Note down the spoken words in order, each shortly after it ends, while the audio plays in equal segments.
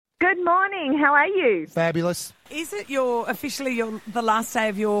Good morning. How are you? Fabulous. Is it officially the last day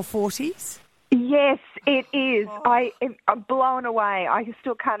of your 40s? Yes, it is. I'm blown away. I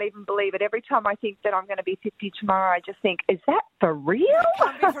still can't even believe it. Every time I think that I'm going to be 50 tomorrow, I just think, is that for real? It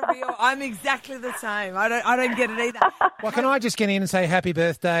can't be for real. I'm exactly the same. I don't get it either. Well, can I just get in and say happy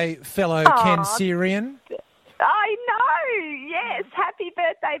birthday, fellow Ken Syrian? I know, yes. Happy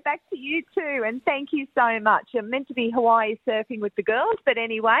birthday back to you too, and thank you so much. I'm meant to be Hawaii surfing with the girls, but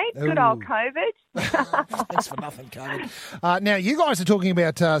anyway, good old COVID. Thanks for nothing, COVID. Now, you guys are talking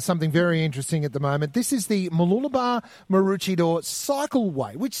about something very interesting at the moment. This is the Mooloolaba Maroochydore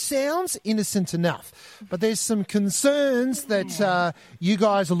Cycleway, which sounds innocent enough, but there's some concerns that you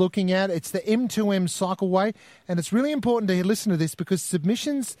guys are looking at. It's the M2M Cycleway, and it's really important to listen to this because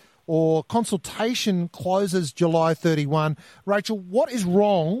submissions or consultation closes July 31. Rachel, what is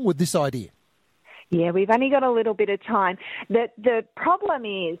wrong with this idea? Yeah, we've only got a little bit of time. The problem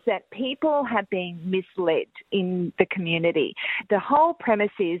is that people have been misled in the community. The whole premise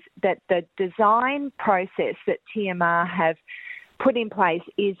is that the design process that TMR have put in place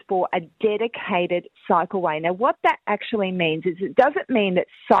is for a dedicated cycleway. Now, what that actually means is it doesn't mean that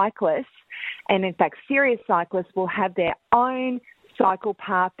cyclists, and in fact serious cyclists, will have their own cycle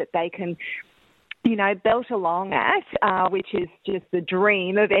path that they can, belt along at, which is just the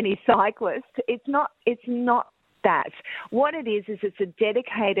dream of any cyclist. It's not that. What it is it's a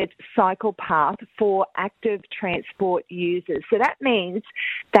dedicated cycle path for active transport users. So that means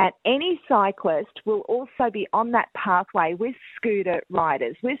that any cyclist will also be on that pathway with scooter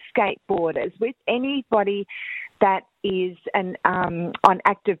riders, with skateboarders, with anybody that is on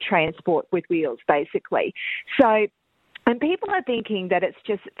active transport with wheels, basically. And people are thinking that it's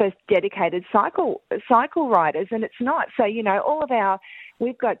just for dedicated cycle riders, and it's not. So,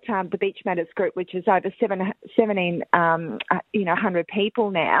 we've got the Beach Matters group, which is over 1,700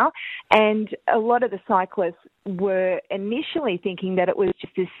 people now, and a lot of the cyclists were initially thinking that it was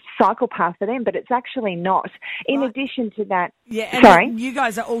just this cycle path for them, but it's actually not. In addition to that... Yeah, and you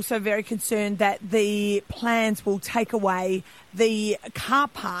guys are also very concerned that the plans will take away the car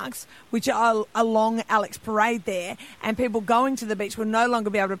parks, which are along Alex Parade there, and people going to the beach will no longer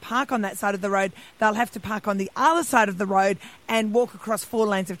be able to park on that side of the road. They'll have to park on the other side of the road and walk across 4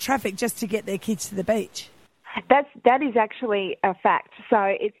 lanes of traffic just to get their kids to the beach. That is actually a fact. So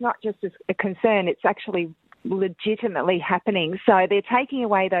it's not just a concern, it's actually legitimately happening. So they're taking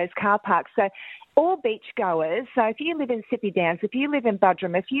away those car parks. So all beachgoers, so if you live in Sippy Downs, if you live in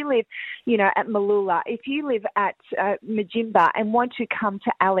Buderim, if you live, at Mooloolaba, if you live at Majimba and want to come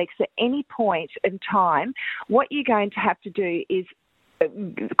to Alex at any point in time, what you're going to have to do is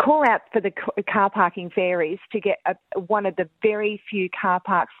call out for the car parking ferries to get one of the very few car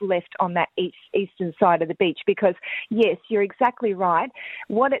parks left on that eastern side of the beach, because, yes, you're exactly right.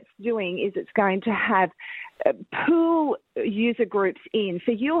 What it's doing is it's going to have pool user groups in.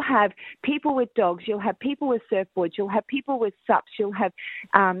 So you'll have people with dogs, you'll have people with surfboards, you'll have people with SUPs, you'll have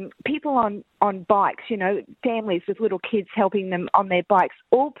people on bikes, families with little kids helping them on their bikes,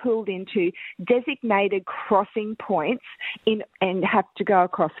 all pooled into designated crossing points and have to go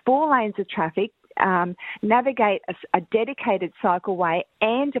across 4 lanes of traffic, navigate a dedicated cycleway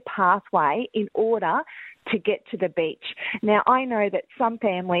and a pathway in order to get to the beach. Now, I know that some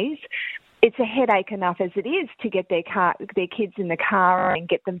families, it's a headache enough as it is to get their kids in the car and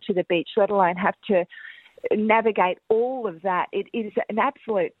get them to the beach, let alone have to navigate all of that. It is an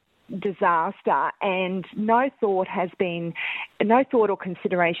absolute disaster, and no thought or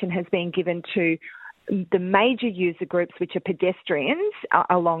consideration has been given to the major user groups, which are pedestrians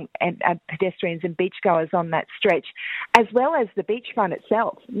pedestrians and beachgoers on that stretch, as well as the beachfront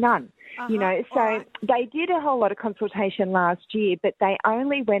itself. None. So they did a whole lot of consultation last year, but they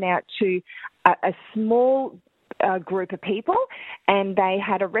only went out to a small group of people, and they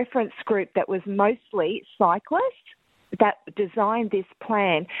had a reference group that was mostly cyclists that designed this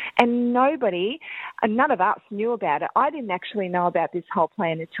plan, and none of us knew about it. I didn't actually know about this whole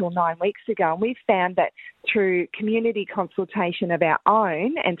plan until 9 weeks ago, and we found that through community consultation of our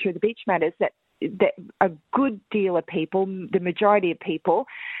own and through the Beach Matters that a good deal of people, the majority of people,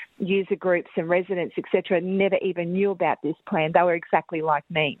 user groups and residents, etc., never even knew about this plan. They were exactly like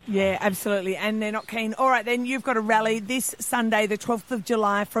me. Yeah, absolutely. And they're not keen. All right, then you've got a rally this Sunday, the 12th of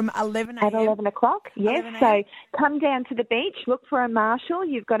July from 11 a.m. At 11 o'clock, yes. So come down to the beach, look for a marshal.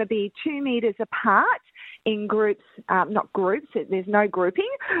 You've got to be 2 metres apart in groups, not groups, there's no grouping,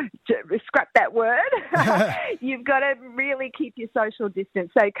 scrap that word. You've got to really keep your social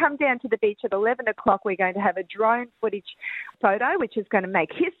distance. So come down to the beach at 11 o'clock. We're going to have a drone footage photo, which is going to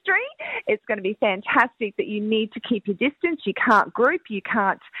make history. It's going to be fantastic, but you need to keep your distance. You can't group. You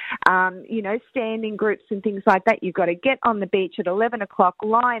can't standing groups and things like that. You've got to get on the beach at 11 o'clock,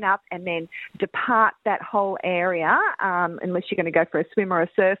 line up, and then depart that whole area, unless you're going to go for a swim or a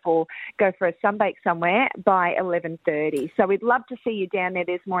surf or go for a sunbake somewhere, by 11:30. So we'd love to see you down there.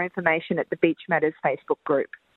 There's more information at the Beach Matters Facebook group.